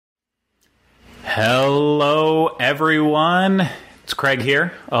Hello, everyone. It's Craig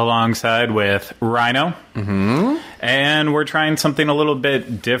here, alongside with Rhino. And we're trying something a little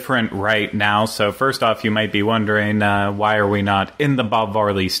bit different right now. So first off, you might be wondering, why are we not in the Bob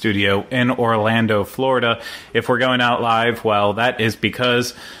Varley studio in Orlando, Florida? If we're going out live, well, that is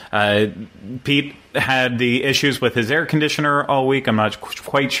because Pete had the issues with his air conditioner all week. I'm not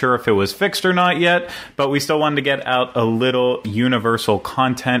quite sure if it was fixed or not yet, but we still wanted to get out a little Universal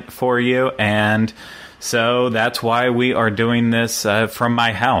content for you, and so that's why we are doing this from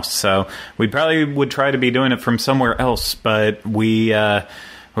my house. So we probably would try to be doing it from somewhere else, but we've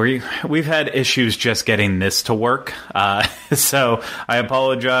had issues just getting this to work. So I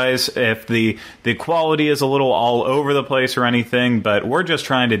apologize if the quality is a little all over the place or anything, but we're just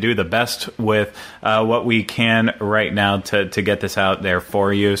trying to do the best with what we can right now to get this out there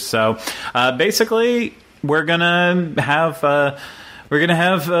for you. So basically, we're gonna have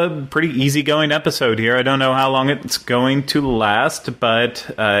a pretty easygoing episode here. I don't know how long it's going to last, but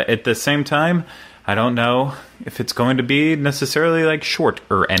at the same time, I don't know if it's going to be necessarily like short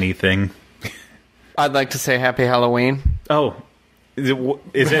or anything. I'd like to say Happy Halloween. Oh,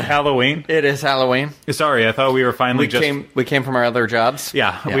 is it Halloween? It is Halloween. Sorry, I thought we were finally we came from our other jobs.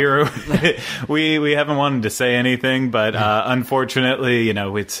 Yeah. We were. we haven't wanted to say anything, but unfortunately,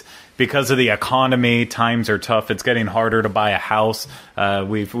 it's because of the economy. Times are tough. It's getting harder to buy a house.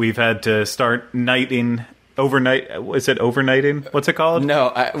 We've had to start overnight. Is it overnighting? What's it called? No.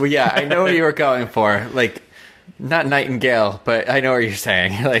 I know what you were going for. Like, not nightingale, but I know what you're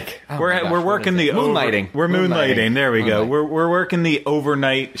saying. Like, we're working the moonlighting. We're moonlighting. There we go. We're working the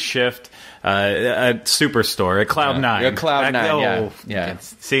overnight shift at Superstore at Cloud9. At Cloud9. Yeah.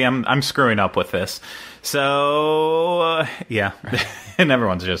 See, I'm screwing up with this. So yeah, and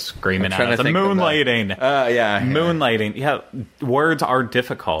everyone's just screaming at us. Moonlighting. Moonlighting. Yeah, words are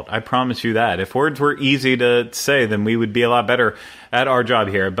difficult. I promise you that. If words were easy to say, then we would be a lot better at our job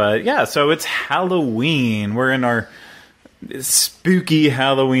here. But yeah, so it's Halloween. We're in our spooky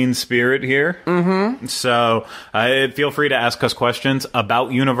Halloween spirit here. So feel free to ask us questions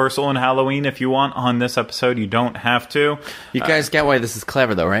about Universal and Halloween if you want on this episode. You don't have to. You guys get why this is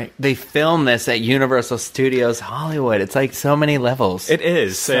clever, though, right? They film this at Universal Studios Hollywood. It's like so many levels. It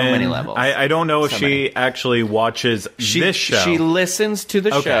is. So many levels. I don't know if she actually watches this show. She listens to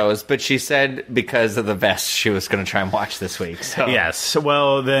the shows, but she said because of the vest, she was going to try and watch this week. So. Yes.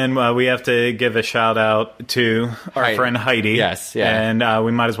 Well, then we have to give a shout out to our friend Heidi. Yes, yeah. And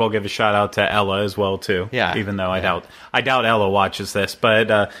we might as well give a shout out to Ella as well too. Yeah. Even though I doubt Ella watches this,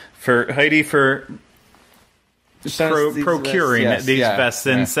 but for Heidi for procuring these vests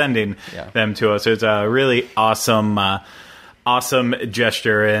and sending them to us. It's a really awesome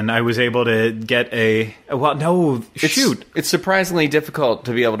gesture, and I was able to get It's surprisingly difficult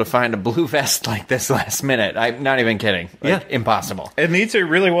to be able to find a blue vest like this last minute. I'm not even kidding. Impossible. And these are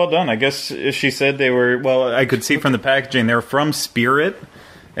really well done. I guess she said they were, well, I could see from the packaging, they're from Spirit,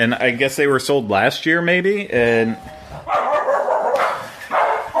 and I guess they were sold last year maybe, and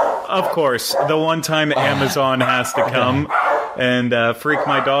of course, the one time Amazon has to come and freak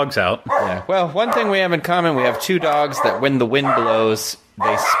my dogs out. Yeah. Well, one thing we have in common, we have two dogs that when the wind blows,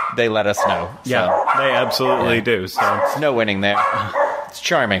 they let us know. So. Yeah, they absolutely do. So it's no winning there. It's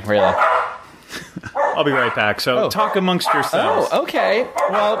charming, really. I'll be right back. So talk amongst yourselves. Oh, okay.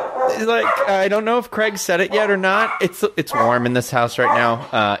 Well, I don't know if Craig said it yet or not. It's warm in this house right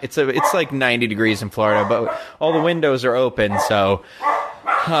now. It's like 90 degrees in Florida, but all the windows are open, so.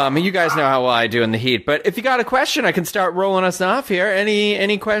 You guys know how well I do in the heat, but if you got a question, I can start rolling us off here.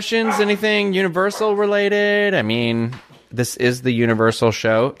 Any questions? Anything Universal related? I mean, this is the Universal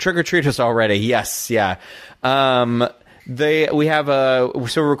show. Trick or treat us already. Yes, yeah. So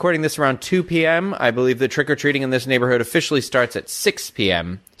we're recording this around 2 p.m. I believe the trick or treating in this neighborhood officially starts at 6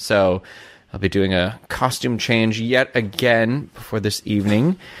 p.m. So I'll be doing a costume change yet again before this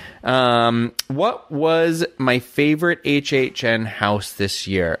evening. What was my favorite HHN house this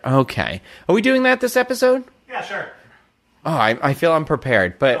year? Okay. Are we doing that this episode? Yeah, sure. Oh, I feel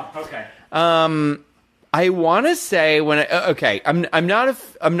unprepared, but okay. I want to say I'm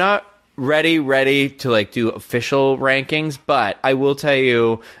not ready to like do official rankings, but I will tell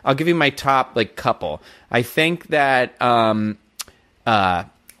you, I'll give you my top like couple. I think that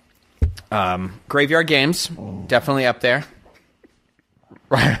Graveyard Games definitely up there.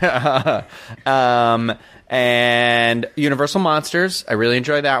 And Universal Monsters, I really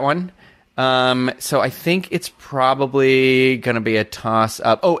enjoyed that one. So I think it's probably going to be a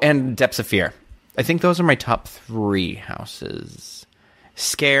toss-up. Oh, and Depths of Fear. I think those are my top 3 houses.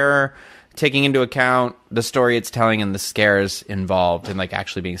 Scare taking into account the story it's telling and the scares involved and like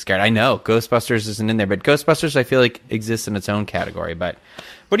actually being scared. I know Ghostbusters isn't in there, but Ghostbusters I feel like exists in its own category. But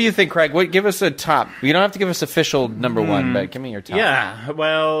what do you think, Craig? Give us a top. You don't have to give us official number one, but give me your top. Yeah,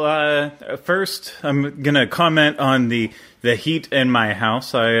 well, first I'm going to comment on the heat in my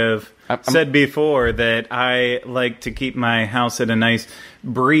house. I have said before that I like to keep my house at a nice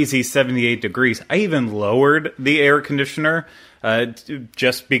breezy 78 degrees. I even lowered the air conditioner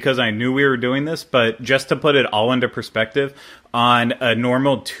just because I knew we were doing this, but just to put it all into perspective, on a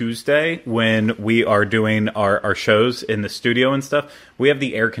normal Tuesday when we are doing our shows in the studio and stuff, we have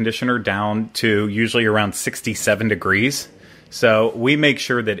the air conditioner down to usually around 67 degrees. So we make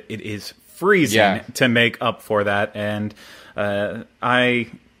sure that it is freezing to make up for that. And there's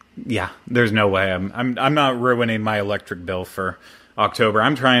no way I'm not ruining my electric bill for October.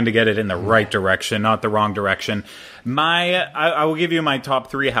 I'm trying to get it in the right direction, not the wrong direction. I will give you my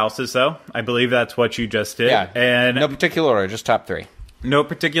top 3 houses, though. I believe that's what you just did. Yeah. And no particular order, just top 3. No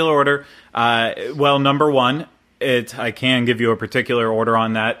particular order. Well, number 1, I can give you a particular order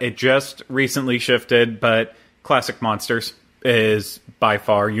on that. It just recently shifted, but Classic Monsters is by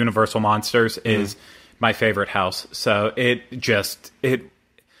far, Universal Monsters is my favorite house. So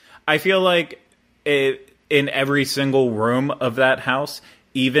I feel like in every single room of that house,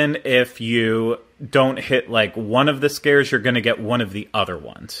 even if you don't hit like one of the scares, you're going to get one of the other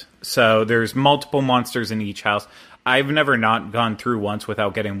ones. So there's multiple monsters in each house. I've never not gone through once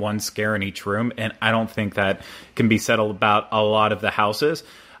without getting one scare in each room, and I don't think that can be said about a lot of the houses.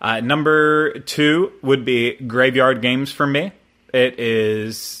 Number 2 would be Graveyard Games for me.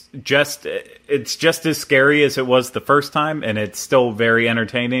 It's just as scary as it was the first time, and it's still very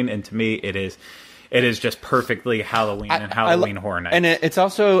entertaining, and to me it is just perfectly Halloween and Halloween Horror Nights. And it's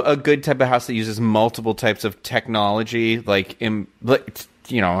also a good type of house that uses multiple types of technology, I'm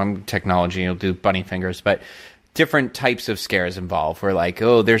technology, you'll do bunny fingers, but different types of scares involved where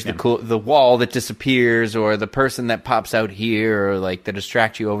there's the wall that disappears or the person that pops out here or like to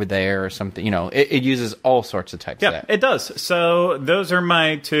distract you over there or something. It uses all sorts of types of that. It does. So those are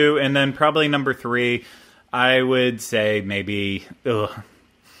my 2. And then probably number 3, I would say maybe...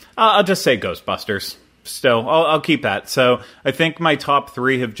 I'll just say Ghostbusters. Still, I'll keep that. So I think my top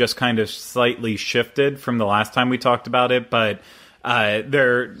 3 have just kind of slightly shifted from the last time we talked about it, but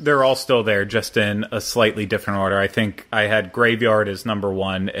they're all still there, just in a slightly different order. I think I had Graveyard as number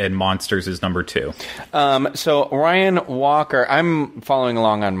 1 and Monsters as number 2. So Ryan Walker, I'm following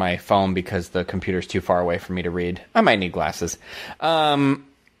along on my phone because the computer's too far away for me to read. I might need glasses.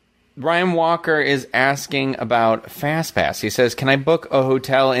 Ryan Walker is asking about FastPass. He says, can I book a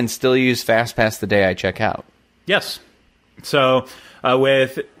hotel and still use FastPass the day I check out? Yes. So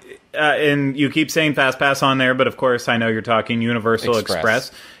and you keep saying FastPass on there, but of course I know you're talking Universal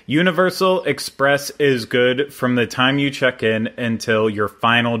Express. Universal Express is good from the time you check in until your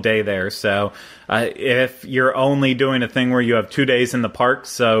final day there. So if you're only doing a thing where you have 2 days in the park,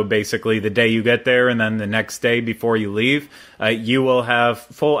 so basically the day you get there and then the next day before you leave, you will have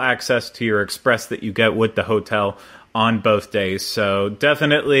full access to your Express that you get with the hotel on both days. So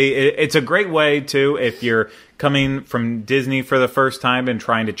definitely, it's a great way to, if you're coming from Disney for the first time and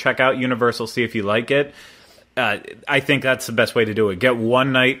trying to check out Universal, see if you like it. I think that's the best way to do it. Get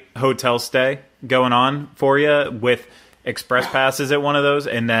one night hotel stay going on for you with Express passes at one of those,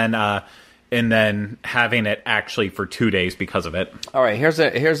 and then having it actually for 2 days because of it. All right, here's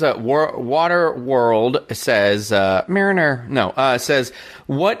a Water World says says,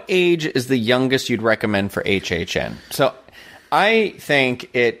 what age is the youngest you'd recommend for HHN? So I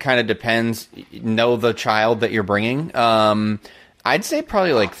think it kind of depends. Know the child that you're bringing. I'd say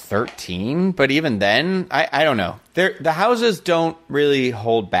probably like 13, but even then, I don't know. The houses don't really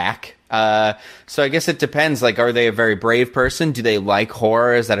hold back. So I guess it depends. Like, are they a very brave person? Do they like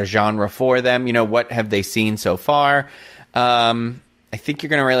horror? Is that a genre for them? What have they seen so far? I think you're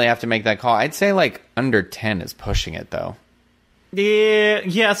going to really have to make that call. I'd say like under 10 is pushing it, though. Yeah,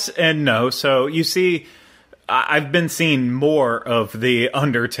 yes and no. So you see, I've been seeing more of the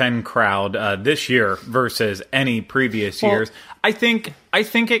under 10 crowd this year versus any previous years. I think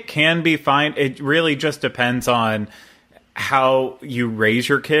it can be fine. It really just depends on how you raise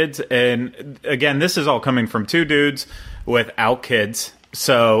your kids. And again, this is all coming from 2 dudes without kids.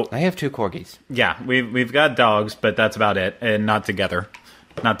 So I have 2 corgis. Yeah, we've got dogs, but that's about it, and not together,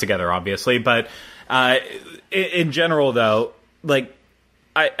 obviously. But in general, though, like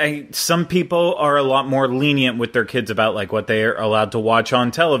some people are a lot more lenient with their kids about like what they are allowed to watch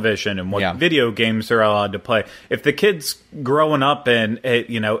on television and what video games they're allowed to play. If the kid's growing up and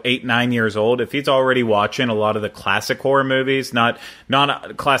 8, 9 years old, if he's already watching a lot of the classic horror movies, not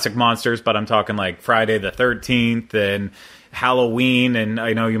classic monsters, but I'm talking like Friday the 13th and Halloween, and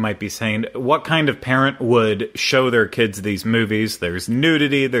I know you might be saying, what kind of parent would show their kids these movies? There's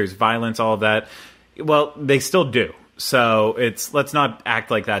nudity, there's violence, all of that. Well, they still do. So let's not act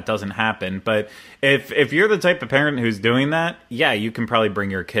like that doesn't happen. But if you're the type of parent who's doing that, yeah, you can probably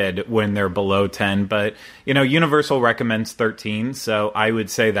bring your kid when they're below 10. But, Universal recommends 13. So I would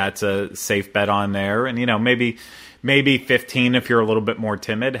say that's a safe bet on there. And, maybe 15 if you're a little bit more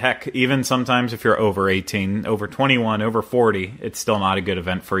timid. Heck, even sometimes if you're over 18, over 21, over 40, it's still not a good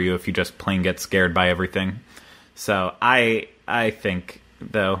event for you if you just plain get scared by everything. So I think,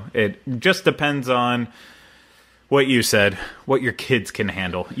 though, it just depends on what you said, what your kids can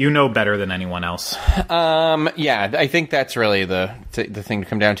handle. You know better than anyone else. Yeah, I think that's really the thing to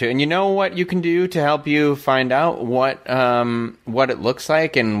come down to. And you know what you can do to help you find out what it looks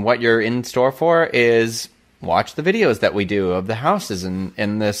like and what you're in store for is watch the videos that we do of the houses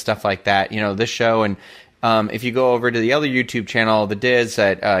and the stuff like that. This show. And if you go over to the other YouTube channel, The Diz,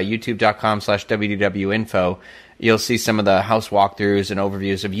 at youtube.com/WDWinfo, you'll see some of the house walkthroughs and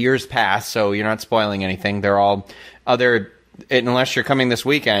overviews of years past, so you're not spoiling anything. They're all unless you're coming this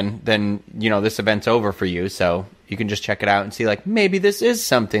weekend, then, this event's over for you, so you can just check it out and see, like, maybe this is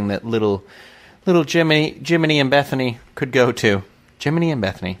something that little Jiminy and Bethany could go to. Jiminy and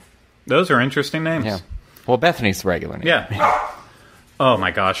Bethany. Those are interesting names. Yeah. Well, Bethany's the regular name. Yeah. Oh, my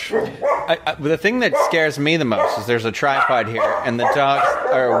gosh. The thing that scares me the most is there's a tripod here, and the dogs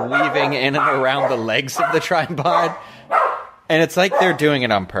are weaving in and around the legs of the tripod, and it's like they're doing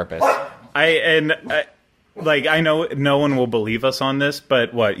it on purpose. I know no one will believe us on this,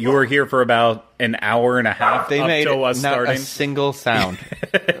 but what, you were here for about an hour and a half they made us not starting? A single sound.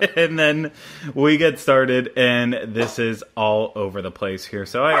 And then we get started, and this is all over the place here,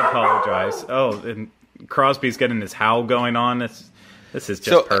 so I apologize. Oh, and Crosby's getting his howl going on. This is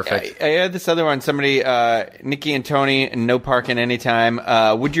just perfect. I had this other one. Somebody, Nikki and Tony, no parking anytime.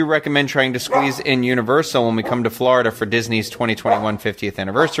 Would you recommend trying to squeeze in Universal when we come to Florida for Disney's 2021 50th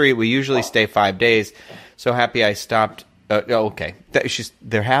anniversary? We usually stay 5 days. So happy I stopped. Okay.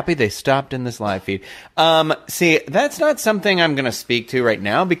 They're happy they stopped in this live feed. See, that's not something I'm going to speak to right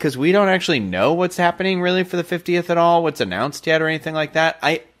now because we don't actually know what's happening really for the 50th at all, what's announced yet or anything like that.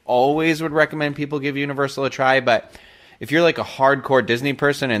 I always would recommend people give Universal a try, but if you're like a hardcore Disney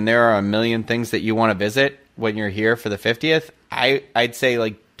person and there are a million things that you want to visit when you're here for the 50th, I'd say,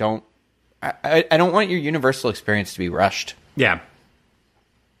 like, I don't want your Universal experience to be rushed. Yeah.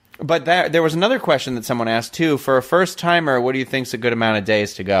 But there was another question that someone asked too. For a first timer, what do you think's a good amount of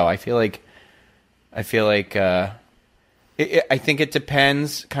days to go? I think it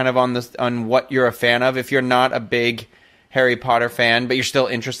depends kind of on what you're a fan of. If you're not a big Harry Potter fan, but you're still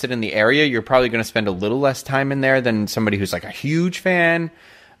interested in the area, you're probably going to spend a little less time in there than somebody who's like a huge fan.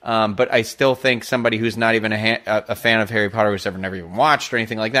 But I still think somebody who's not even a fan of Harry Potter, who's never even watched or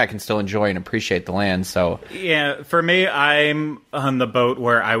anything like that, can still enjoy and appreciate the land. So yeah, for me, I'm on the boat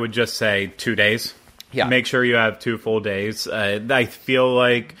where I would just say 2 days. Yeah, make sure you have 2 full days. I feel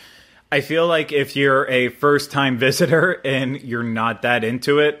like if you're a first-time visitor and you're not that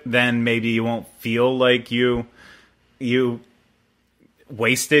into it, then maybe you won't feel like you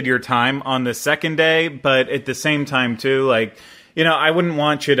wasted your time on the second day. But at the same time, too, like, I wouldn't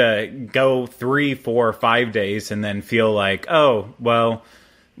want you to go 3, 4, 5 days and then feel like, oh, well,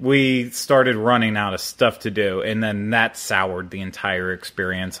 we started running out of stuff to do. And then that soured the entire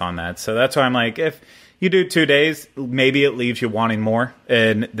experience on that. So that's why I'm like, if you do 2 days, maybe it leaves you wanting more.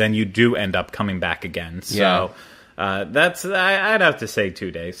 And then you do end up coming back again. So I'd have to say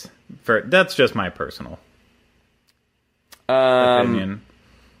 2 days. That's just my personal opinion.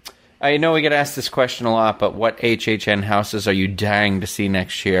 I know we get asked this question a lot, but what HHN houses are you dying to see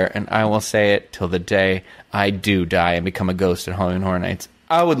next year? And I will say it till the day I do die and become a ghost at Halloween Horror Nights.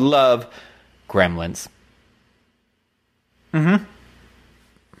 I would love Gremlins. Mm-hmm.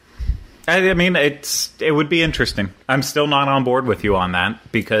 I mean, it would be interesting. I'm still not on board with you on that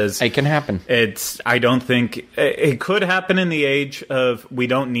because it can happen. I don't think it could happen in the age of we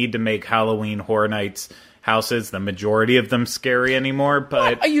don't need to make Halloween Horror Nights houses, the majority of them, scary anymore.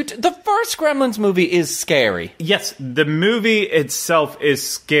 But the first Gremlins movie is scary. Yes, the movie itself is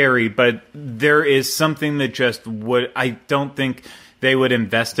scary, but there is something that just I don't think they would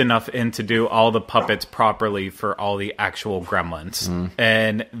invest enough in to do all the puppets properly for all the actual Gremlins.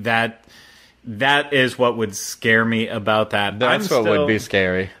 And that, That is what would scare me about that. That's what would be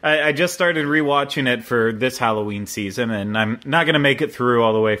scary. I just started rewatching it for this Halloween season, and I'm not going to make it through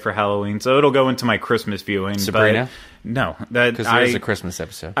all the way for Halloween, so it'll go into my Christmas viewing. Sabrina? No. Because there's a Christmas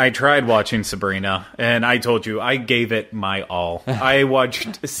episode. I tried watching Sabrina, and I told you, I gave it my all. I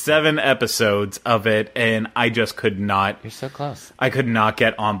watched 7 episodes of it, and I just could not... You're so close. I could not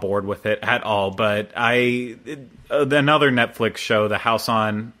get on board with it at all, but another Netflix show, The House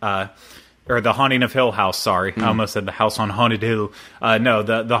on... or The Haunting of Hill House, sorry. I almost said The House on Haunted Hill. No,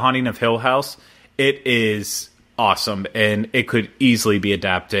 the Haunting of Hill House, it is awesome, and it could easily be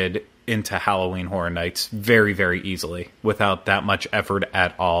adapted into Halloween Horror Nights very, very easily without that much effort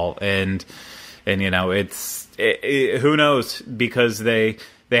at all. And you know, who knows, because they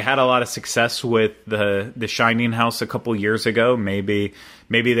had a lot of success with the Shining House a couple years ago. Maybe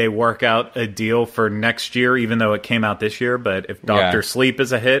they work out a deal for next year, even though it came out this year. But if Dr. Sleep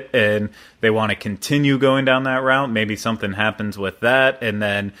is a hit and they want to continue going down that route, maybe something happens with that. And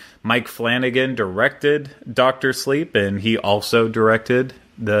then Mike Flanagan directed Dr. Sleep, and he also directed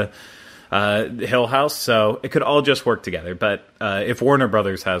the Hill House. So it could all just work together. But if Warner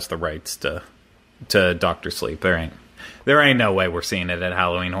Brothers has the rights to Dr. Sleep, there ain't no way we're seeing it at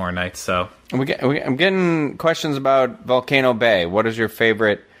Halloween Horror Nights. So I'm getting questions about Volcano Bay. What is your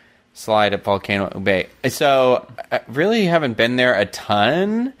favorite slide at Volcano Bay? So I really haven't been there a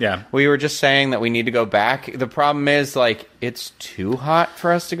ton. Yeah. We were just saying that we need to go back. The problem is, like, it's too hot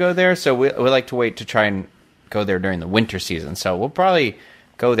for us to go there, so we like to wait to try and go there during the winter season. So we'll probably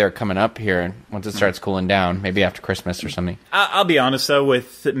go there coming up here once it starts cooling down, maybe after Christmas or something. I'll be honest, though,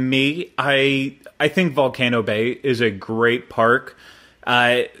 with me, I think Volcano Bay is a great park.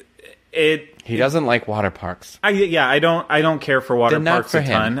 He doesn't like water parks. I don't care for water parks a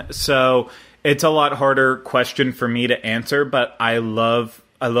ton. So it's a lot harder question for me to answer, but I love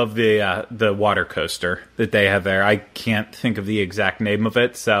the water coaster that they have there. I can't think of the exact name of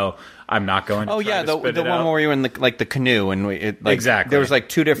it, so I'm not going to. Oh yeah, the one where you were in the canoe, and exactly. There was like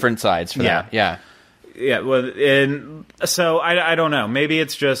 2 different sides for that. Yeah. Yeah, well, and so I don't know. Maybe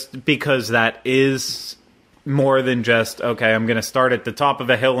it's just because that is more than just, okay, I'm going to start at the top of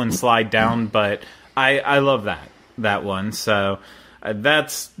a hill and slide down, but I love that one. So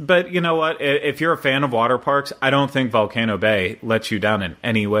but you know what? If you're a fan of water parks, I don't think Volcano Bay lets you down in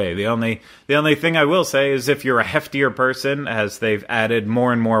any way. The only thing I will say is if you're a heftier person, as they've added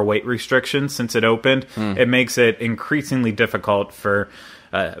more and more weight restrictions since it opened, it makes it increasingly difficult for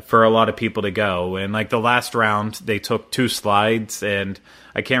a lot of people to go. And like the last round, they took 2 slides, and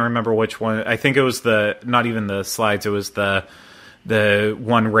I can't remember which one. I think it was not even the slides, it was the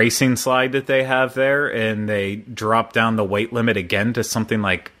one racing slide that they have there, and they dropped down the weight limit again to something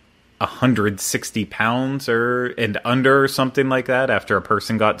like 160 pounds and under, or something like that, after a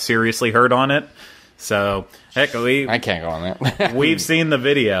person got seriously hurt on it. So, heck, I can't go on that. We've seen the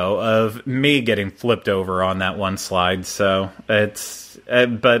video of me getting flipped over on that one slide, so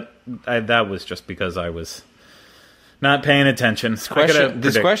that was just because I was not paying attention.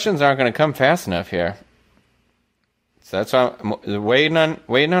 These questions aren't going to come fast enough here. So that's why I'm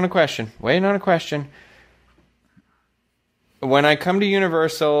waiting on a question. When I come to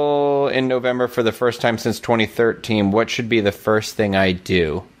Universal in November for the first time since 2013, what should be the first thing I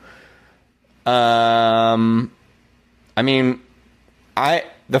do? I mean,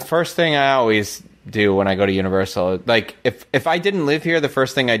 the first thing I always do when I go to Universal, like if I didn't live here, the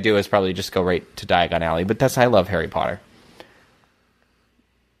first thing I do is probably just go right to Diagon Alley. But I love Harry Potter.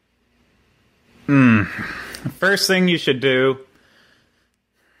 First thing you should do.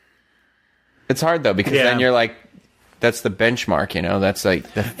 It's hard though, because then you're like, that's the benchmark, you know. That's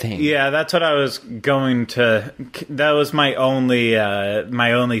like the thing. Yeah, that's what I was going to. That was my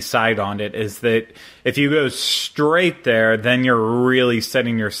only side on it, is that if you go straight there, then you're really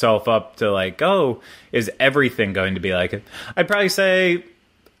setting yourself up to like, oh, is everything going to be like it? I'd probably say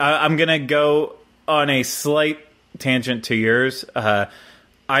I'm gonna go on a slight tangent to yours.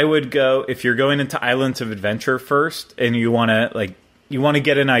 I would go, if you're going into Islands of Adventure first, and you want to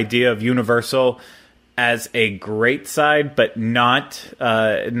get an idea of Universal as a great side, but not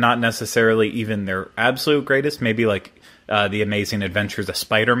necessarily even their absolute greatest. Maybe like the Amazing Adventures of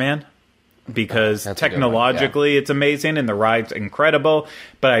Spider-Man, because technologically it's amazing and the ride's incredible,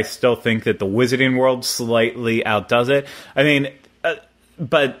 but I still think that the Wizarding World slightly outdoes it. I mean,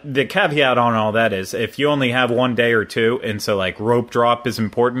 but the caveat on all that is if you only have 1 day or 2, and so like rope drop is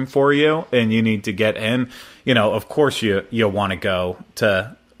important for you and you need to get in, you know, of course you'll want to go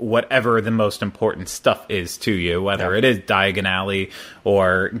to whatever the most important stuff is to you, whether it is Diagon Alley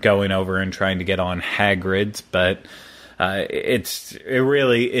or going over and trying to get on Hagrid's. But it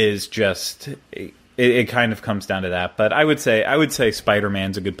really is just. It kind of comes down to that, but I would say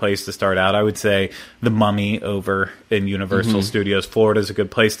Spider-Man's a good place to start out. I would say The Mummy over in Universal Studios Florida is a good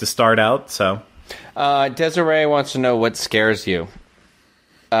place to start out. So, Desiree wants to know what scares you,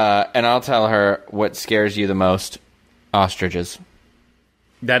 and I'll tell her what scares you the most: ostriches.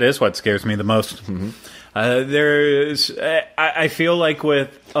 That is what scares me the most. I feel like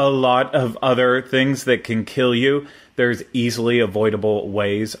with a lot of other things that can kill you, there's easily avoidable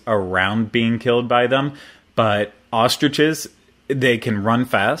ways around being killed by them. But ostriches, they can run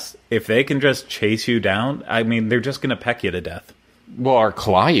fast. If they can just chase you down, I mean, they're just going to peck you to death. Well, or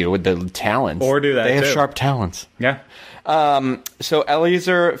claw you with the talons. Or do that, They have too. sharp talons. Yeah. So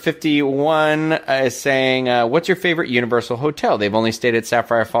Eliezer51 is saying, what's your favorite Universal hotel? They've only stayed at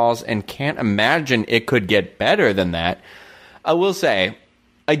Sapphire Falls and can't imagine it could get better than that. I will say,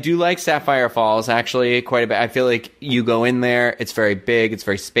 I do like Sapphire Falls, actually, quite a bit. I feel like you go in there, it's very big, it's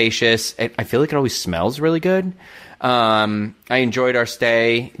very spacious. I feel like it always smells really good. I enjoyed our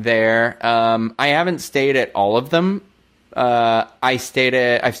stay there. I haven't stayed at all of them. I've stayed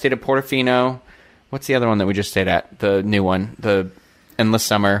at Portofino. What's the other one that we just stayed at? The new one, the Endless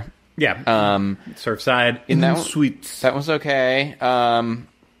Summer. Yeah. Surfside. In that Suites. That was okay. I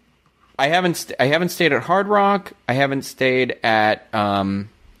haven't stayed at Hard Rock. I haven't stayed at I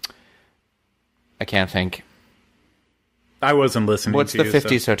can't think. I wasn't listening What's to the you.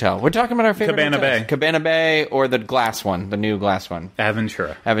 50s hotel? We're talking about our favorite Cabana hotels. Bay. Cabana Bay or the glass one, the new glass one.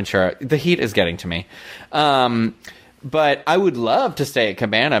 Aventura. Aventura. The heat is getting to me. But I would love to stay at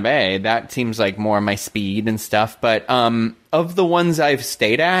Cabana Bay. That seems like more my speed and stuff. But of the ones I've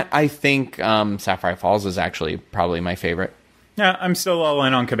stayed at, I think Sapphire Falls is actually probably my favorite. Yeah, I'm still all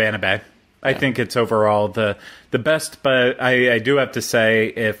in on Cabana Bay. I think it's overall the best, but I do have to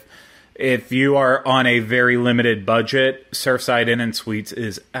say if you are on a very limited budget, Surfside Inn and Suites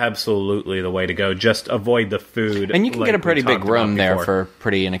is absolutely the way to go. Just avoid the food. And you can get a pretty big room there before. for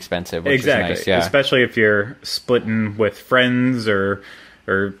pretty inexpensive, which Exactly. is nice. Yeah. Especially if you're splitting with friends or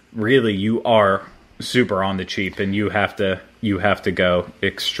really you are super on the cheap and you have to go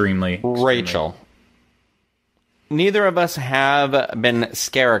extremely Rachel. Neither of us have been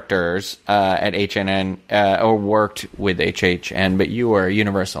characters at HNN or worked with HHN, but you were a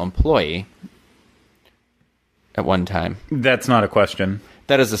Universal employee at one time. That's not a question.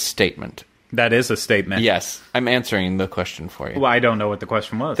 That is a statement. That is a statement. Yes, I'm answering the question for you. Well, I don't know what the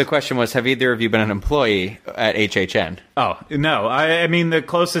question was. The question was, have either of you been an employee at HHN? Oh, no. I mean, the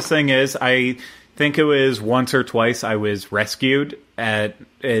closest thing is I think it was once or twice I was rescued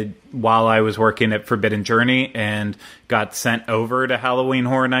while I was working at Forbidden Journey and got sent over to Halloween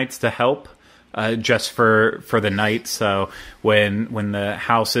Horror Nights to help just for the night. So when the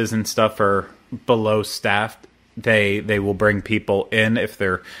houses and stuff are below staffed, they will bring people in if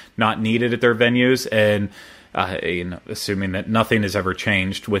they're not needed at their venues. And assuming that nothing has ever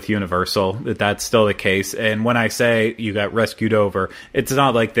changed with Universal, that's still the case. And when I say you got rescued over, it's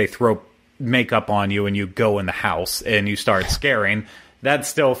not like they throw makeup on you and you go in the house and you start scaring. That's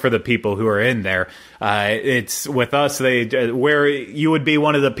still for the people who are in there. It's with us, where you would be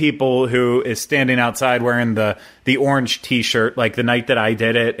one of the people who is standing outside wearing the orange T-shirt. Like the night that I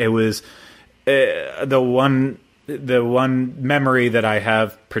did it, it was the one memory that I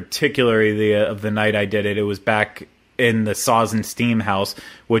have, particularly of the night I did it. It was back in the Saws and Steam house,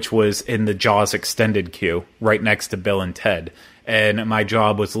 which was in the Jaws extended queue, right next to Bill and Ted. And my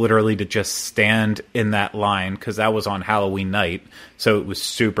job was literally to just stand in that line because that was on Halloween night. So it was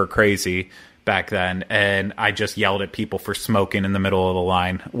super crazy back then. And I just yelled at people for smoking in the middle of the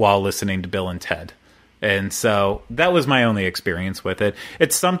line while listening to Bill and Ted. And so that was my only experience with it.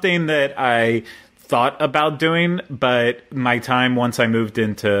 It's something that I thought about doing, but my time once I moved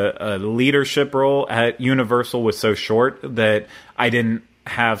into a leadership role at Universal was so short that I didn't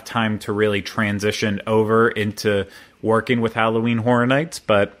have time to really transition over into working with Halloween Horror Nights,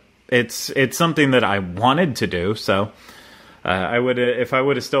 but it's something that I wanted to do. So I would, if I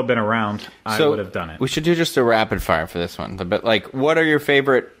would have still been around, I would have done it. We should do just a rapid fire for this one. But like, what are your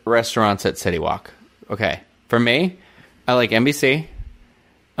favorite restaurants at City Walk? Okay, for me, I like NBC.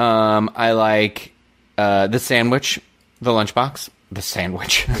 I like the Sandwich, the Lunchbox, the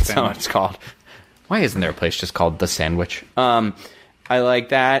Sandwich. That's what it's called. Why isn't there a place just called the Sandwich? I like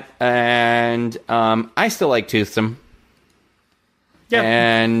that, and I still like Toothsome. Yeah.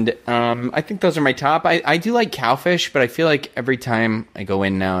 And I think those are my top. I do like Cowfish, but I feel like every time I go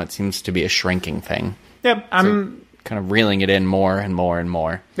in now, it seems to be a shrinking thing. Yep, I'm kind of reeling it in more and more and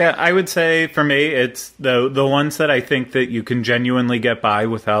more. Yeah, I would say for me, it's the ones that I think that you can genuinely get by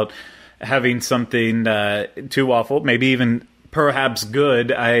without having something too awful, maybe even perhaps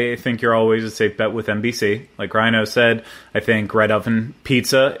good, I think you're always a safe bet with NBC. Like Rhino said, I think Red Oven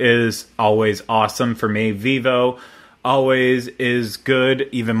Pizza is always awesome for me. Vivo always is good.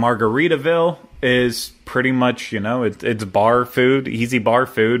 Even Margaritaville is pretty much, it's bar food, easy bar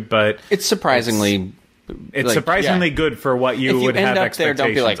food, but it's surprisingly... It's surprisingly good for what you would have expectations there,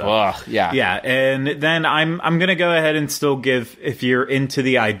 don't be like, ugh, yeah. Yeah, and then I'm going to go ahead and still give, if you're into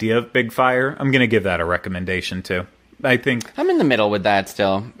the idea of Big Fire, I'm going to give that a recommendation too. I think... I'm in the middle with that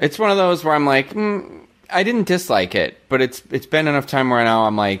still. It's one of those where I'm like, I didn't dislike it, but it's been enough time where now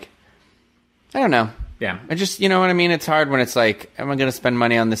I'm like, I don't know. Yeah. I just, you know what I mean? It's hard when it's like, am I going to spend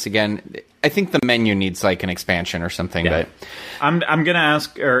money on this again? I think the menu needs like an expansion or something, but... I'm going to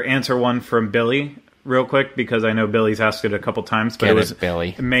ask or answer one from Billy real quick, because I know Billy's asked it a couple times, but it was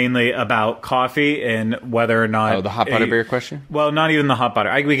Billy. Mainly about coffee and whether or not... Oh, the hot butter beer question? Well, not even the hot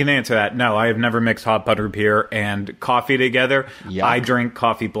butter. We can answer that. No, I have never mixed hot butter beer and coffee together. Yuck. I drink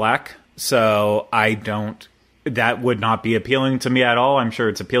coffee black, so I don't... That would not be appealing to me at all. I'm sure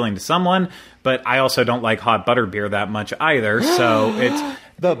it's appealing to someone, but I also don't like hot butter beer that much either, so it's...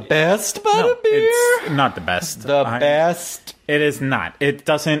 The best butter beer? It's not the best. Best? It is not. It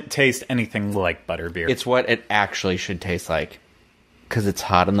doesn't taste anything like butter beer. It's what it actually should taste like, because it's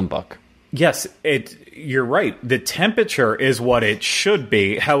hot in the book. Yes, you're right. The temperature is what it should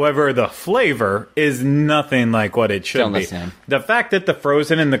be. However, the flavor is nothing like what it should be. The fact that the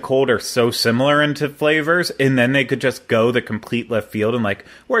frozen and the cold are so similar into flavors, and then they could just go the complete left field and like,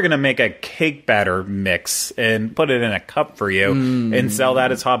 we're going to make a cake batter mix and put it in a cup for you and sell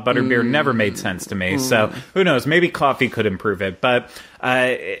that as hot butter beer never made sense to me. So who knows? Maybe coffee could improve it. But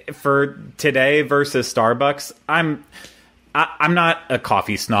for today versus Starbucks, I'm not a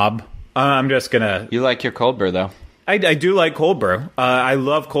coffee snob. I'm just gonna... You like your cold brew, though. I do like cold brew. I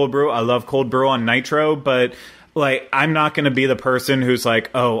love cold brew. I love cold brew on nitro, but like I'm not gonna be the person who's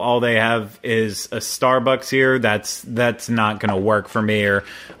like, oh, all they have is a Starbucks here. That's not gonna work for me. Or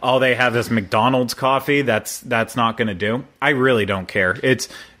all they have is McDonald's coffee. That's not gonna do. I really don't care. It's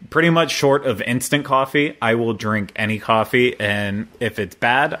pretty much short of instant coffee. I will drink any coffee, and if it's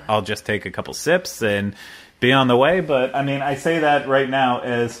bad, I'll just take a couple sips and be on the way. But I mean, I say that right now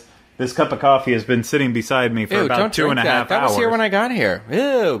as... This cup of coffee has been sitting beside me for about 2.5 hours. That was here when I got here.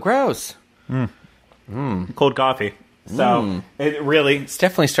 Ew, gross. Cold coffee. So it really... It's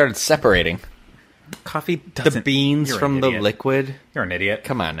definitely started separating. Coffee doesn't... The beans from the liquid. You're an idiot.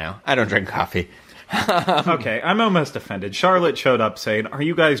 Come on now. I don't drink coffee. Okay, I'm almost offended. Charlotte showed up saying, are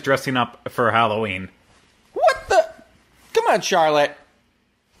you guys dressing up for Halloween? What the... Come on, Charlotte.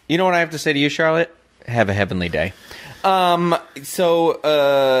 You know what I have to say to you, Charlotte? Have a heavenly day.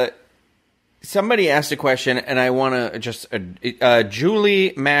 Somebody asked a question, and I want to just...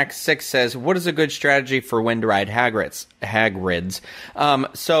 Julie Max 6 says, what is a good strategy for when to ride Hagrids?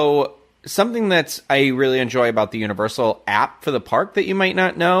 So something that's I really enjoy about the Universal app for the park that you might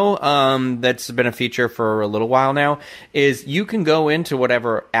not know, that's been a feature for a little while now, is you can go into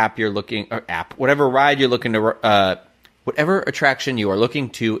whatever whatever ride you're looking to... whatever attraction you are looking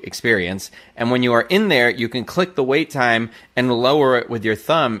to experience, and when you are in there, you can click the wait time and lower it with your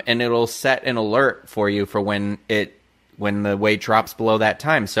thumb, and it'll set an alert for you for when the wait drops below that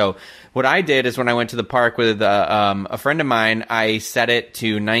time. So what I did is when I went to the park with a friend of mine, I set it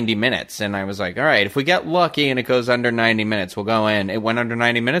to 90 minutes, and I was like, all right, if we get lucky and it goes under 90 minutes, we'll go in. It went under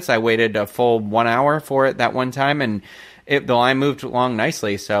 90 minutes. I waited a full 1 hour for it that one time, and the line moved along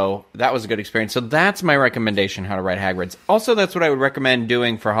nicely, so that was a good experience. So that's my recommendation, how to ride Hagrid's. Also, that's what I would recommend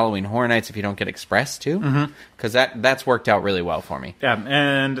doing for Halloween Horror Nights if you don't get Express, too, because that's worked out really well for me. Yeah,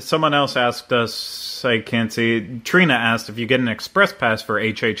 and someone else asked us, I can't see, Trina asked, if you get an Express Pass for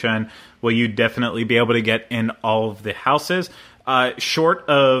HHN, will you definitely be able to get in all of the houses? Short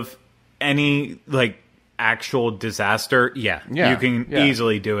of any, like, actual disaster, you can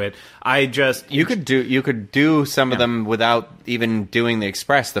easily do it. You could do some of them without even doing the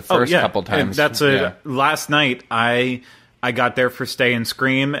Express the first couple times. Last night I got there for Stay and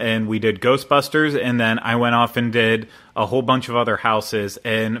Scream, and we did Ghostbusters, and then I went off and did a whole bunch of other houses,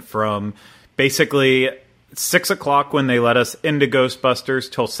 and from basically 6 o'clock when they let us into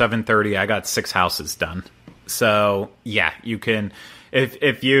Ghostbusters till 7:30, I got 6 houses done. So yeah, you can,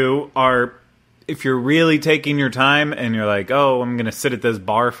 if you're really taking your time and you're like, oh, I'm going to sit at this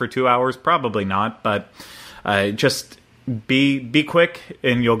bar for 2 hours, probably not. But just be quick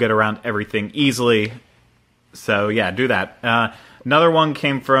and you'll get around everything easily. So, yeah, do that. Another one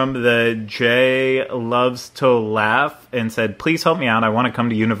came from the Jay Loves to Laugh and said, please help me out. I want to come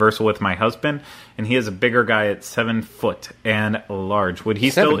to Universal with my husband, and he is a bigger guy at 7 foot and large. Would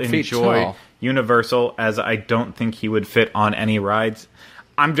he still 7 feet enjoy tall. Universal, as I don't think he would fit on any rides?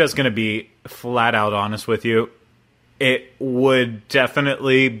 I'm just going to be flat out honest with you. It would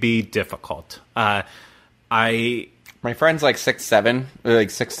definitely be difficult. My friend's like 6'7", like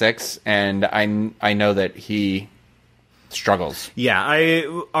 6'6", and I know that he struggles. Yeah,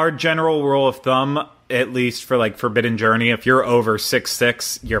 our general rule of thumb, at least for like Forbidden Journey, if you're over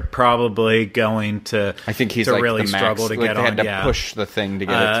 6'6", you're probably going to. I think he's to like really the max. struggle to Like get they on. had to push the thing to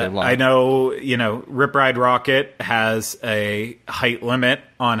get it to long. I know, Rip Ride Rocket has a height limit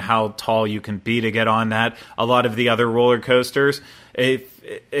on how tall you can be to get on that. A lot of the other roller coasters, if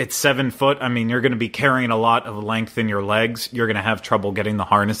it's 7 foot, I mean, you're going to be carrying a lot of length in your legs. You're going to have trouble getting the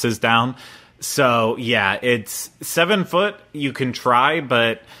harnesses down. So yeah, it's 7 foot. You can try,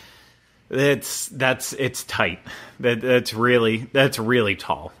 but it's tight. That's really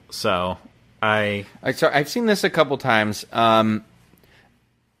tall. So I've seen this a couple times.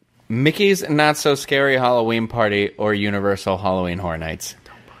 Mickey's Not So Scary Halloween Party or Universal Halloween Horror Nights.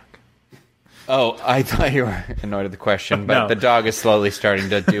 Oh, I thought you were annoyed at the question, but No. The dog is slowly starting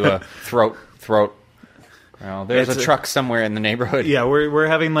to do a throat. Well, there's It's a truck somewhere in the neighborhood. Yeah, we're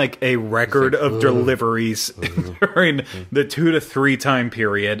having like a record of deliveries during the 2 to 3 time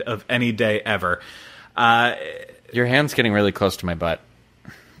period of any day ever. Your hand's getting really close to my butt.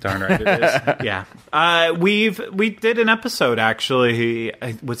 Darn right it is. Yeah. We did an episode actually.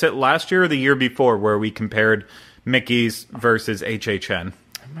 Was it last year or the year before where we compared Mickey's versus HHN?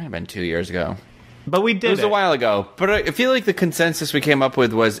 It might have been 2 years ago. But we did. It was a while ago, but I feel like the consensus we came up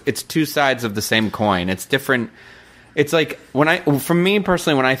with was it's two sides of the same coin. It's different. It's like for me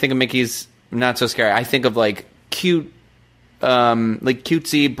personally, when I think of Mickey's Not So Scary, I think of like cute, like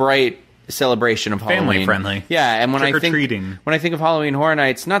cutesy, bright celebration of Halloween, Family friendly. Yeah, and when I think of Halloween Horror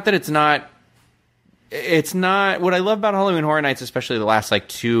Nights, not that it's not what I love about Halloween Horror Nights, especially the last like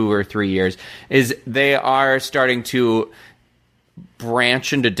 2 or 3 years, is they are starting to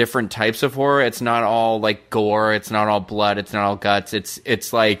branch into different types of horror. It's not all like gore. It's not all blood. It's not all guts.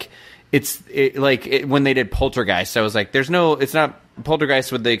 It's like when they did Poltergeist. I was like, it's not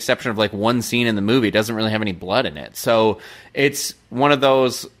Poltergeist with the exception of like one scene in the movie. It doesn't really have any blood in it. So it's one of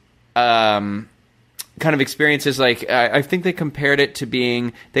those kind of experiences. Like I think they compared it to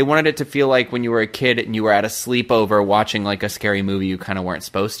they wanted it to feel like when you were a kid and you were at a sleepover watching like a scary movie you kind of weren't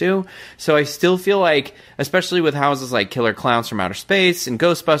supposed to. So I still feel like, especially with houses like Killer Clowns from Outer Space and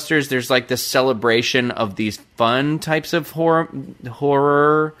Ghostbusters, there's like this celebration of these fun types of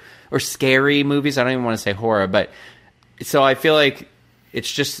horror or scary movies. I don't even want to say horror, but so I feel like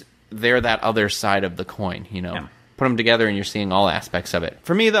it's just they're that other side of the coin, Yeah. Put them together and you're seeing all aspects of it.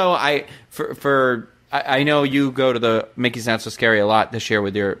 For me though, I know you go to the Mickey's Not So Scary a lot this year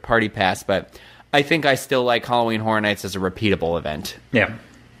with your party pass, but I think I still like Halloween Horror Nights as a repeatable event. Yeah.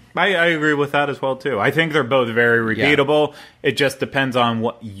 I agree with that as well, too. I think they're both very repeatable. Yeah. It just depends on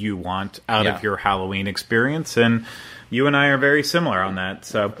what you want out of your Halloween experience, and you and I are very similar on that.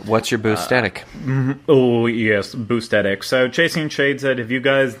 So, what's your boosthetic? Oh, yes, boosthetic. So, Chasing Shade said, have you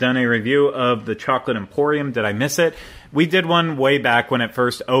guys done a review of the Chocolate Emporium? Did I miss it? We did one way back when it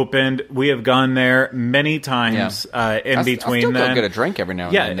first opened. We have gone there many times in between. I'll still go get a drink every now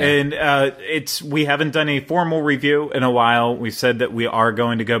and then. And we haven't done a formal review in a while. We said that we are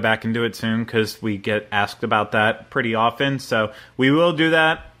going to go back and do it soon because we get asked about that pretty often. So we will do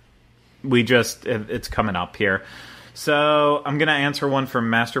that. It's coming up here. So I'm going to answer one from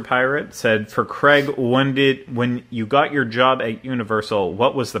Master Pirate. Said, for Craig, when you got your job at Universal,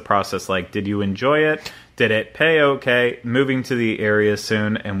 what was the process like? Did you enjoy it? Did it pay okay? Moving to the area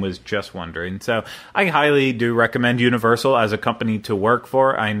soon and was just wondering. So I highly do recommend Universal as a company to work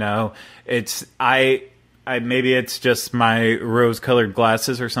for. I know maybe it's just my rose-colored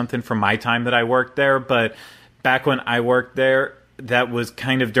glasses or something from my time that I worked there, but back when I worked there, that was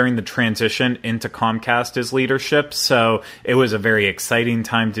kind of during the transition into Comcast's leadership, so it was a very exciting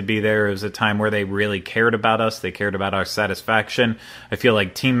time to be there. It was a time where they really cared about us. They cared about our satisfaction. I feel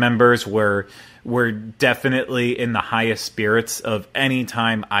like team members were definitely in the highest spirits of any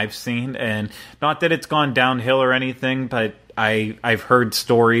time I've seen, and not that it's gone downhill or anything, but I've heard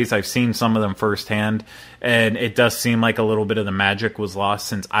stories. I've seen some of them firsthand, and it does seem like a little bit of the magic was lost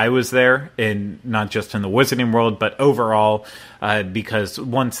since I was there, and not just in the Wizarding World, but overall, because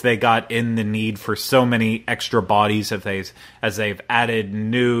once they got in the need for so many extra bodies, as they've added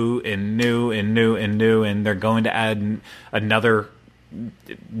new, and they're going to add another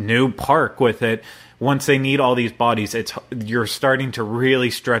new park with it, once they need all these bodies, you're starting to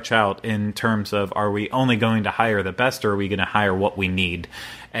really stretch out in terms of, are we only going to hire the best, or are we going to hire what we need?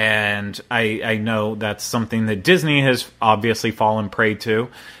 And I know that's something that Disney has obviously fallen prey to,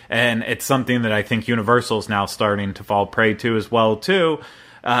 and it's something that I think Universal's now starting to fall prey to as well too.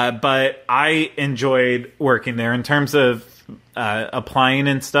 But I enjoyed working there. In terms of applying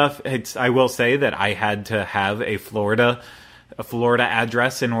and stuff, I will say that I had to have a Florida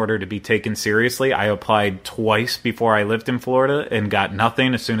address in order to be taken seriously. I applied twice before I lived in Florida and got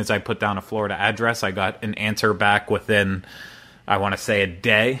nothing. As soon as I put down a Florida address, I got an answer back within, I want to say, a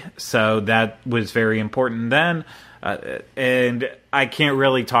day. So that was very important then. And I can't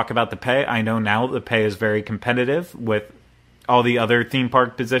really talk about the pay. I know now the pay is very competitive with all the other theme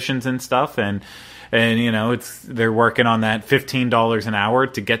park positions and stuff. And you know, they're working on that $15 an hour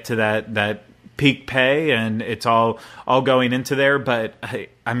to get to that peak pay, and it's all going into there. But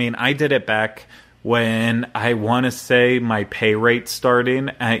I mean, I did it back when I want to say my pay rate starting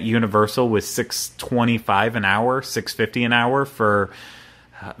at Universal was $6.25 an hour, $6.50 an hour for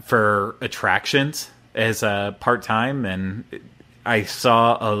attractions as a part-time, and I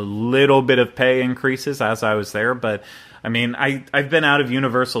saw a little bit of pay increases as I was there. But I mean, I've been out of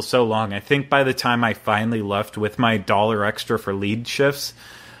Universal so long. I think by the time I finally left with my $1 extra for lead shifts,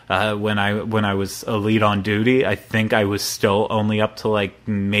 when I was a lead on duty, I think I was still only up to like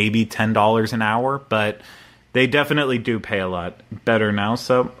maybe $10 an hour, but they definitely do pay a lot better now.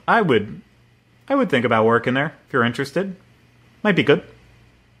 So I would think about working there if you're interested. Might be good.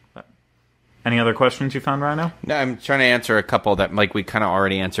 Any other questions you found, Rhino? No, I'm trying to answer a couple that like we kind of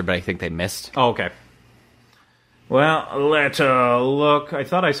already answered, but I think they missed. Oh, okay. Well, let's look. I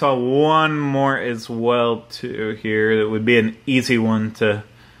thought I saw one more as well too here. That would be an easy one to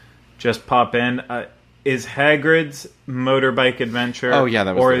just pop in. Is Hagrid's Motorbike Adventure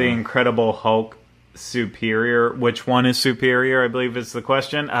or the Incredible Hulk superior? Which one is superior, I believe is the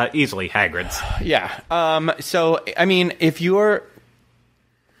question. Easily Hagrid's. Yeah. So, I mean, if you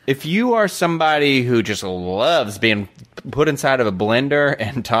are somebody who just loves being put inside of a blender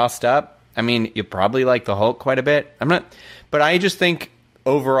and tossed up, I mean, you probably like the Hulk quite a bit. But I just think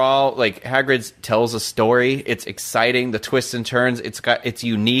overall, like, Hagrid's tells a story. It's exciting. The twists and turns. It's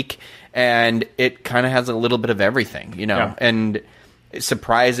unique, and it kind of has a little bit of everything, you know, yeah. And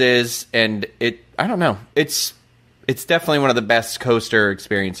surprises, and I don't know. It's definitely one of the best coaster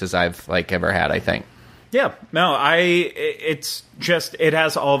experiences I've like ever had, I think. Yeah, no, it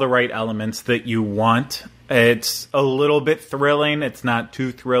has all the right elements that you want. It's a little bit thrilling. It's not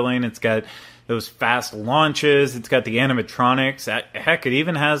too thrilling. It's got those fast launches. It's got the animatronics. Heck, it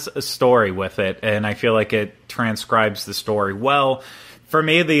even has a story with it, and I feel like it transcribes the story well. For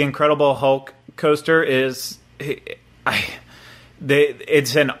me, the Incredible Hulk coaster is...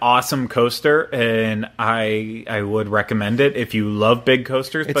 it's an awesome coaster, and I would recommend it if you love big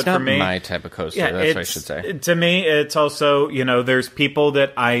coasters. It's but not for me, my type of coaster. Yeah, that's what I should say. To me, it's also, you know, there's people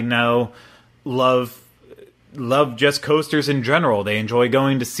that I know love just coasters in general. They enjoy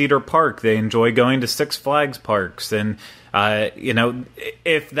going to Cedar Park. They enjoy going to Six Flags parks, and you know,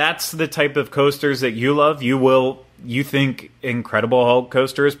 if that's the type of coasters that you love, you think Incredible Hulk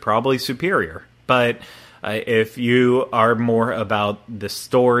coaster is probably superior, but. If you are more about the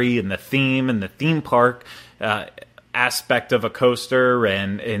story and the theme park aspect of a coaster,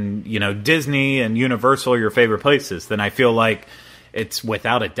 and you know, Disney and Universal are your favorite places, then I feel like it's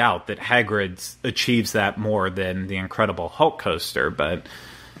without a doubt that Hagrid's achieves that more than the Incredible Hulk coaster. But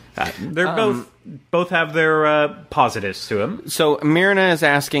they're both have their positives to them. So Myrna is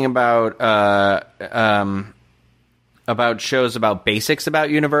asking about shows about basics about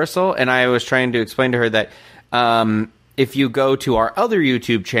Universal, and I was trying to explain to her that if you go to our other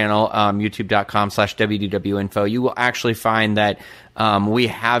YouTube channel, youtube.com/WDWinfo, you will actually find that we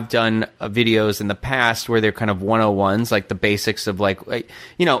have done videos in the past where they're kind of 101s, like the basics of like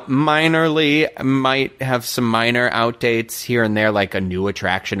you know, minorly might have some minor outdates here and there, like a new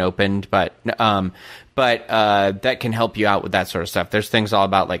attraction opened, but that can help you out with that sort of stuff. There's things all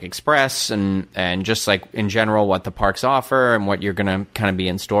about like Express and just like in general what the parks offer and what you're going to kind of be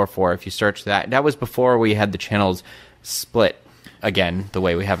in store for if you search that. That was before we had the channels split again the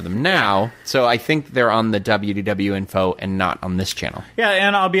way we have them now. So I think they're on the WDW Info and not on this channel. Yeah,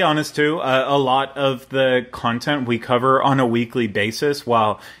 and I'll be honest too, a lot of the content we cover on a weekly basis,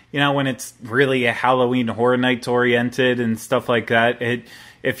 while, you know, when it's really a Halloween Horror Nights oriented and stuff like that,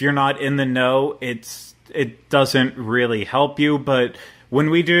 if you're not in the know, it doesn't really help you. But when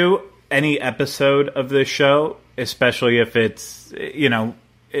we do any episode of this show, especially if it's, you know,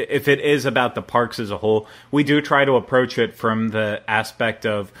 if it is about the parks as a whole, we do try to approach it from the aspect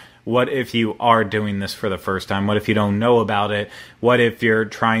of, what if you are doing this for the first time? What if you don't know about it? What if you're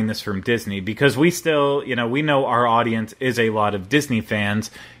trying this from Disney? Because we still, we know our audience is a lot of Disney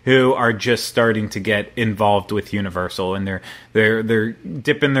fans who are just starting to get involved with Universal, and they're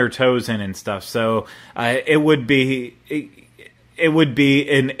dipping their toes in and stuff. So it would be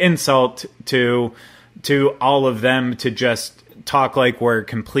an insult to all of them to just talk like we're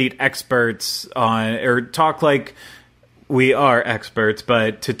complete experts on, or talk like we are experts,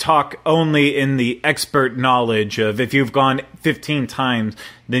 but to talk only in the expert knowledge of, if you've gone 15 times,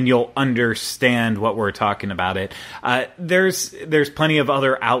 then you'll understand what we're talking about it. There's plenty of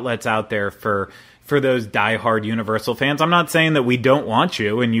other outlets out there for those diehard Universal fans. I'm not saying that we don't want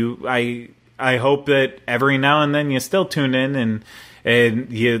you, and I hope that every now and then you still tune in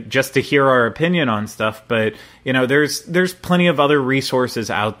and you just to hear our opinion on stuff. But there's plenty of other resources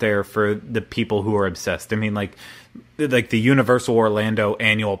out there for the people who are obsessed. I mean, like the Universal Orlando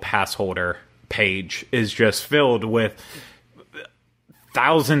annual pass holder page is just filled with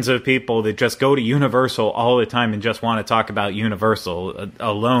thousands of people that just go to Universal all the time and just want to talk about Universal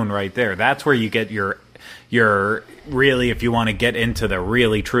alone right there. That's where you get your really, if you want to get into the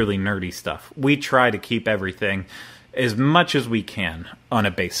really truly nerdy stuff. We try to keep everything as much as we can on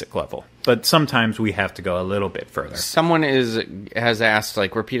a basic level, but sometimes we have to go a little bit further. Someone has asked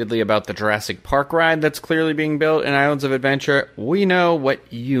repeatedly about the Jurassic Park ride that's clearly being built in Islands of Adventure. We know what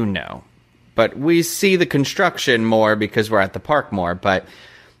you know, but we see the construction more because we're at the park more. But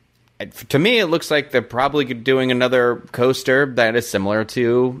to me, it looks like they're probably doing another coaster that is similar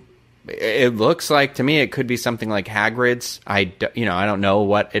to. It looks like to me it could be something like Hagrid's. I don't know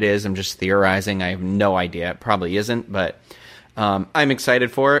what it is. I'm just theorizing. I have no idea. It probably isn't, but I'm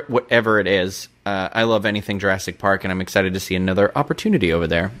excited for it, whatever it is. I love anything Jurassic Park, and I'm excited to see another opportunity over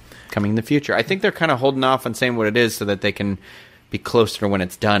there coming in the future. I think they're kind of holding off on saying what it is so that they can be closer when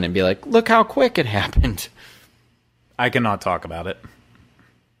it's done and be like, look how quick it happened. I cannot talk about it.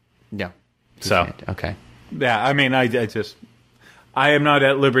 Yeah. So, okay. Yeah, I mean, I am not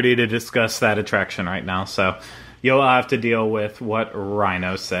at liberty to discuss that attraction right now, so you'll have to deal with what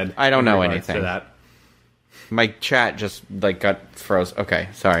Rhino said. I don't know anything. To that. My chat just got froze. Okay,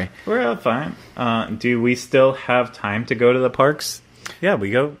 sorry. We're fine. Do we still have time to go to the parks? Yeah,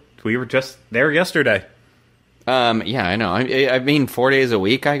 we go. We were just there yesterday. Yeah, I know. I mean, 4 days a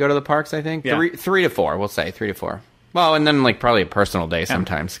week I go to the parks, I think. Yeah. 3 to 4, we'll say. 3 to 4. Well, and then probably a personal day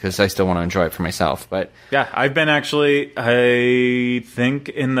sometimes because I still want to enjoy it for myself. But yeah, I've been actually, I think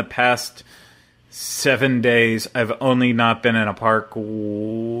in the past 7 days, I've only not been in a park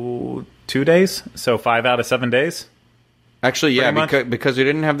 2 days. So 5 out of 7 days. Actually, yeah, because we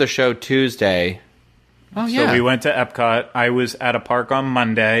didn't have the show Tuesday. Oh, yeah. So we went to Epcot. I was at a park on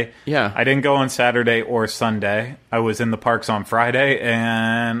Monday. Yeah. I didn't go on Saturday or Sunday. I was in the parks on Friday,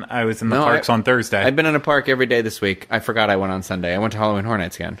 and I was in the parks on Thursday. I've been in a park every day this week. I forgot I went on Sunday. I went to Halloween Horror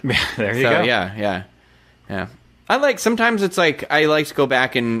Nights again. There you go. Yeah. Sometimes it's I like to go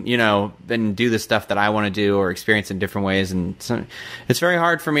back and, then do the stuff that I want to do or experience in different ways. And so it's very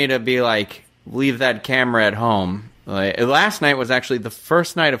hard for me to be leave that camera at home. Last night was actually the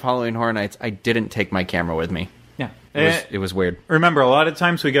first night of Halloween Horror Nights I didn't take my camera with me. Yeah. It was weird. Remember, a lot of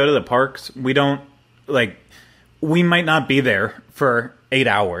times we go to the parks, we don't, we might not be there for 8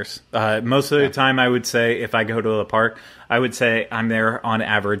 hours. Most of the time, I would say, if I go to the park, I would say I'm there on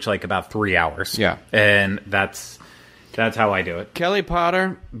average about 3 hours. Yeah. And that's how I do it. Kelly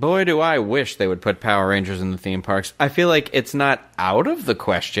Potter, boy, do I wish they would put Power Rangers in the theme parks. I feel like it's not out of the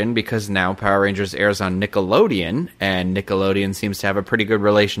question because now Power Rangers airs on Nickelodeon, and Nickelodeon seems to have a pretty good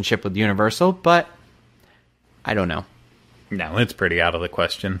relationship with Universal, but I don't know. No, it's pretty out of the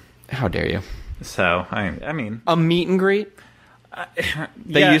question. How dare you? So, I mean... A meet and greet?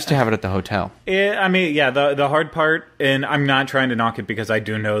 They used to have it at the hotel. The hard part, and I'm not trying to knock it because I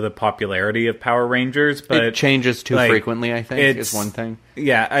do know the popularity of Power Rangers, but... It changes too frequently, I think, is one thing.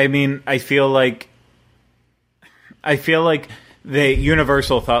 Yeah, I mean, I feel like the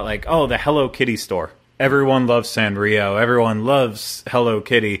Universal thought oh, the Hello Kitty store. Everyone loves Sanrio. Everyone loves Hello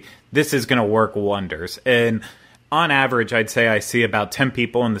Kitty. This is going to work wonders. And on average, I'd say I see about 10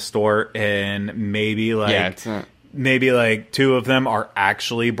 people in the store, and maybe maybe 2 of them are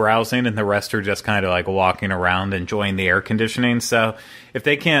actually browsing, and the rest are just kind of walking around enjoying the air conditioning. So if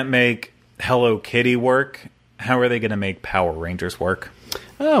they can't make Hello Kitty work, how are they going to make Power Rangers work?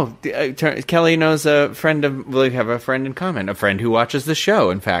 Oh, Kelly knows a friend of... We have a friend in common. A friend who watches the show,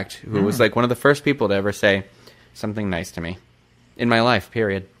 in fact, who was one of the first people to ever say something nice to me in my life,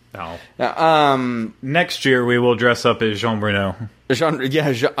 period. No. Next year we will dress up as Jean Reno.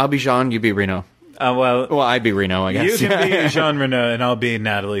 I'll be Jean, you be Reno. Well, I'd be Reno, I guess. You can be Jean Reno, and I'll be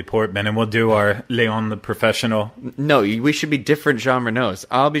Natalie Portman, and we'll do our Leon the Professional. No, we should be different Jean Renos.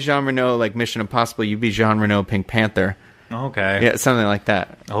 I'll be Jean Reno, like Mission Impossible. You be Jean Reno, Pink Panther. Okay. Yeah, something like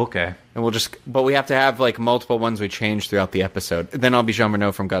that. Okay. And but we have to have like multiple ones we change throughout the episode. Then I'll be Jean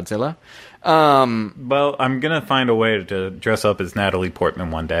Reno from Godzilla. Well, I'm gonna find a way to dress up as Natalie Portman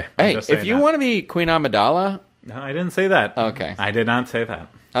one day. Hey, if you want to be Queen Amidala. No, I didn't say that. Okay. I did not say that.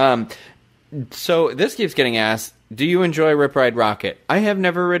 So this keeps getting asked, do you enjoy Rip Ride Rocket? I have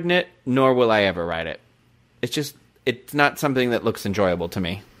never ridden it, nor will I ever ride it. It's not something that looks enjoyable to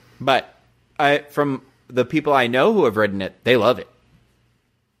me. But from the people I know who have ridden it, they love it.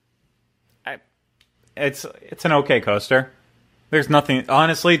 It's an okay coaster. There's nothing,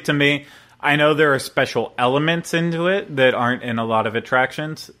 honestly, to me, I know there are special elements into it that aren't in a lot of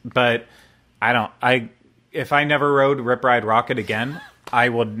attractions, but if I never rode Rip Ride Rocket again,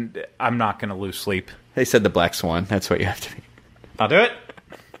 I'm not going to lose sleep. They said the Black Swan. That's what you have to be. I'll do it.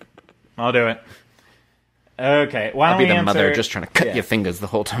 Okay. I'll be the mother just trying to cut your fingers the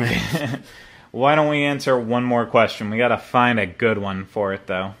whole time. Why don't we answer one more question? We got to find a good one for it,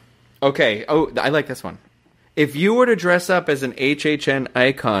 though. Okay. Oh, I like this one. If you were to dress up as an HHN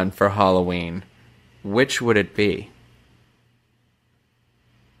icon for Halloween, which would it be?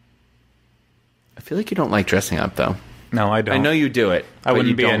 I feel like you don't like dressing up, though. No, I don't. I know you do it. I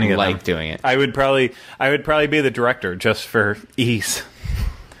wouldn't be any of them. Like doing it. I would probably be the director just for ease.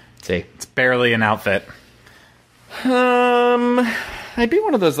 See, it's barely an outfit. I'd be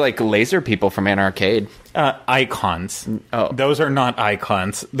one of those like laser people from Anarcade. Icons. Oh, those are not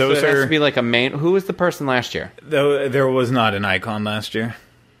icons. Those has to be like a main. Who was the person last year? Though there was not an icon last year.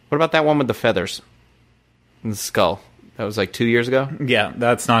 What about that one with the feathers and the skull? That was like 2 years ago. Yeah,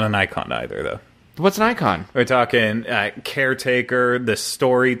 that's not an icon either, though. What's an icon? We're talking Caretaker, the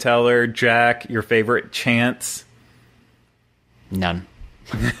Storyteller, Jack, your favorite Chance. None.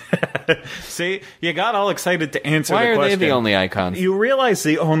 See, you got all excited to answer the question. Why are they the only icons? You realize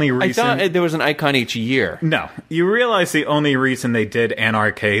the only reason... I thought there was an icon each year. No. You realize the only reason they did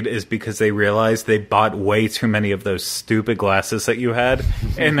Anarcade is because they realized they bought way too many of those stupid glasses that you had.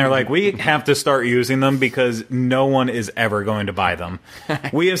 And they're like, we have to start using them because no one is ever going to buy them.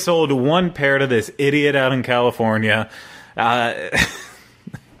 We have sold one pair to this idiot out in California. And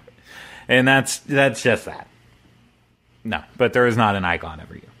that's just that. No, but there is not an icon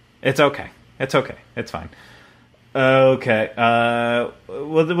every year. It's okay. It's fine. Okay,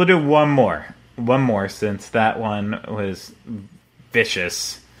 we'll do one more since that one was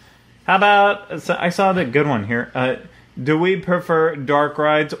vicious. How about, I saw the good one here. Do we prefer dark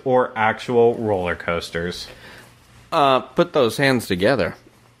rides or actual roller coasters? Put those hands together.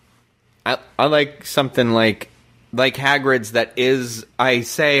 I like something like Hagrid's that is, I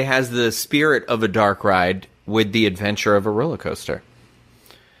say, has the spirit of a dark ride with the adventure of a roller coaster.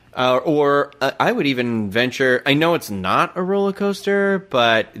 Or I would even venture, I know it's not a roller coaster,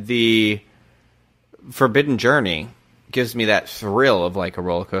 but the Forbidden Journey gives me that thrill of like a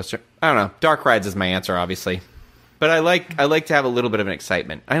roller coaster. I don't know. Dark rides is my answer, obviously. But I like to have a little bit of an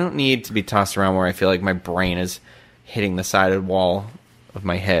excitement. I don't need to be tossed around where I feel like my brain is hitting the sided wall of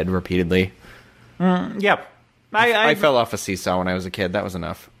my head repeatedly. Yep. I fell off a seesaw when I was a kid. That was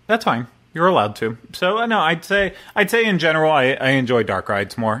enough. That's fine. You're allowed to. So no, I'd say in general I enjoy dark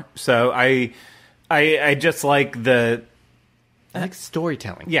rides more. So I just like I like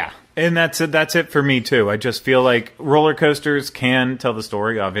storytelling. Yeah, and that's it for me too. I just feel like roller coasters can tell the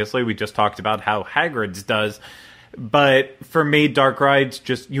story. Obviously, we just talked about how Hagrid's does, but for me, dark rides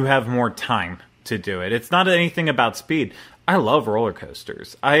just you have more time to do it. It's not anything about speed. I love roller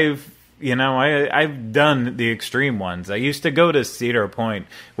coasters. I've done the extreme ones. I used to go to Cedar Point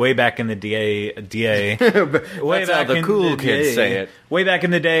way back in the DA. Way back how the cool kids say it. Way back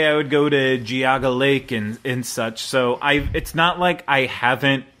in the day, I would go to Geauga Lake and such. So it's not like I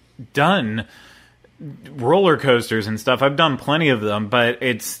haven't done roller coasters and stuff. I've done plenty of them, but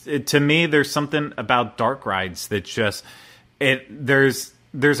to me, there's something about dark rides that just there's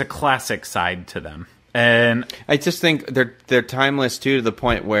a classic side to them, and I just think they're timeless too, to the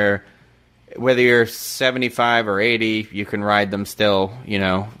point where, whether you're 75 or 80, you can ride them still, you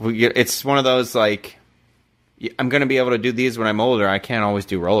know. It's one of those, like, I'm going to be able to do these when I'm older. I can't always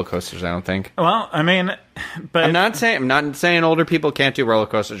do roller coasters, I don't think. Well, I mean, but... I'm not saying older people can't do roller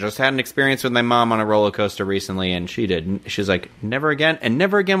coasters. Just had an experience with my mom on a roller coaster recently, and she did. She's like, never again, and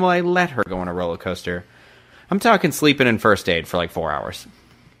never again will I let her go on a roller coaster. I'm talking sleeping in first aid for like 4 hours.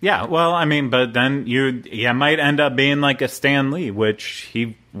 Yeah, well, I mean, but then you might end up being like a Stan Lee, which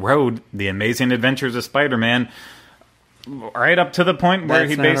he rode The Amazing Adventures of Spider-Man right up to the point where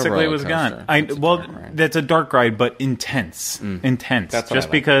he basically was gone. That's a dark ride, but intense. Intense. That's what just I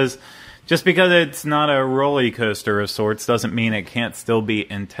like. because it's not a roller coaster of sorts doesn't mean it can't still be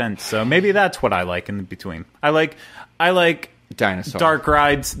intense. So maybe that's what I like in between. I like Dinosaur. dark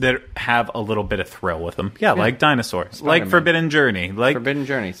rides that have a little bit of thrill with them. Yeah, like Dinosaurs, Spider-Man. like Forbidden Journey, like Forbidden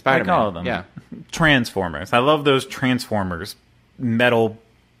Journey, Spider-Man. like all of them. Yeah. Transformers. I love those Transformers. Metal,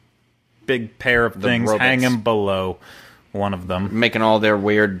 big pair of things robots. hanging below one of them. Making all their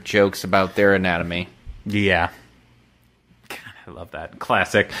weird jokes about their anatomy. Yeah. God, I love that.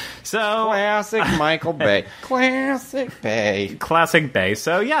 Classic. So Classic Michael Bay. Classic Bay. Classic Bay.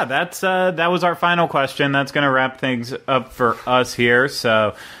 So yeah, that was our final question. That's going to wrap things up for us here.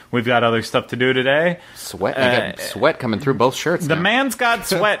 So we've got other stuff to do today. Sweat. I got sweat coming through both shirts The now. man's got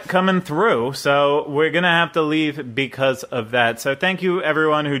sweat coming through, so we're going to have to leave because of that. So thank you,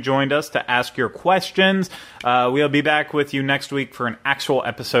 everyone who joined us to ask your questions. We'll be back with you next week for an actual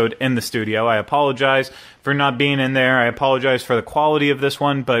episode in the studio. I apologize for not being in there. I apologize for the quality of this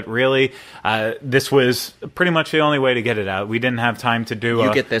one, but really, this was pretty much the only way to get it out. We didn't have time to do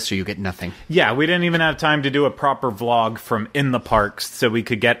You get this or you get nothing. Yeah, we didn't even have time to do a proper vlog from in the parks, so we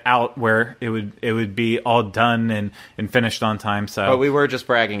could get out where it would be all done and finished on time. So, But we were just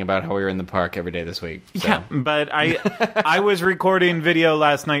bragging about how we were in the park every day this week. So. yeah, but I was recording video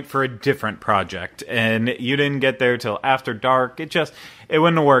last night for a different project, and you didn't get there till after dark. It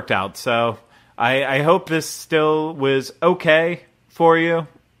wouldn't have worked out. So I hope this still was okay for you,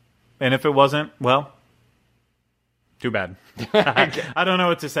 and if it wasn't, well, too bad. I don't know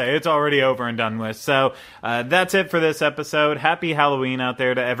what to say. It's already over and done with. So that's it for this episode. Happy Halloween out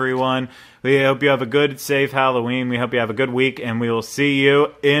there to everyone. We hope you have a good, safe Halloween. We hope you have a good week, and we will see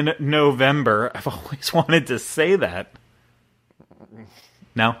you in November. I've always wanted to say that.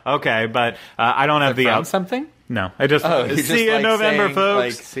 No? Okay, but I don't have the Found out. something? No, I just you just see you in like November, saying, folks.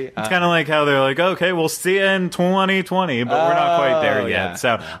 like, see- It's kind of like how they're like, okay, we'll see you in 2020, but we're not quite there Oh, yet. yeah.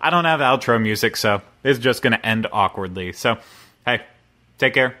 So I don't have outro music, so it's just going to end awkwardly. So, hey,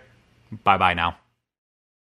 take care. Bye-bye now.